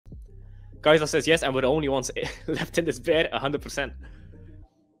Kaiser says yes, and we're the only ones left in this bear. 100%.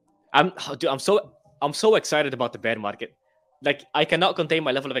 I'm so excited about the bear market. Like, I cannot contain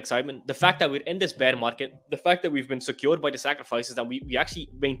my level of excitement. The fact that we're in this bear market, the fact that we've been secured by the sacrifices, and we actually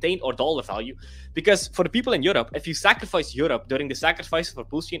maintained our dollar value. Because for the people in Europe, if you sacrifice Europe during the sacrifice for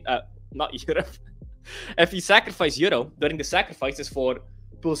Pulse-Chain, not Europe, if you sacrifice Euro during the sacrifices for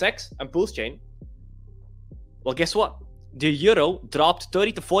Pulse X and Pulse-Chain, well, guess what? The Euro dropped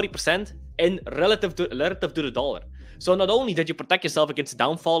 30 to 40% in relative to the dollar. So not only did you protect yourself against the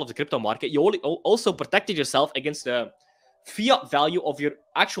downfall of the crypto market, you also protected yourself against the fiat value of your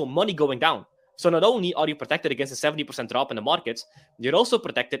actual money going down. So not only are you protected against a 70% drop in the markets, you're also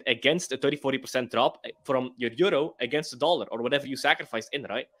protected against a 30-40% drop from your euro against the dollar or whatever you sacrificed in,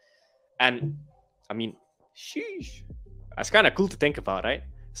 right? And I mean, sheesh, that's kind of cool to think about, right?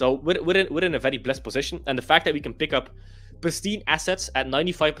 So we're in a very blessed position, and the fact that we can pick up pristine assets at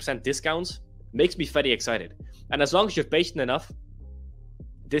 95% discounts makes me very excited. And as long as you're patient enough,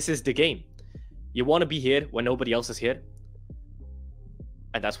 this is the game. You want to be here when nobody else is here.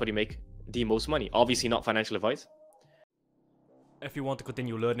 And that's where you make the most money. Obviously not financial advice. If you want to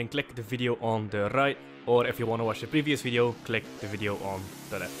continue learning, click the video on the right. Or if you want to watch the previous video, click the video on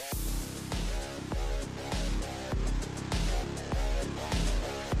the left.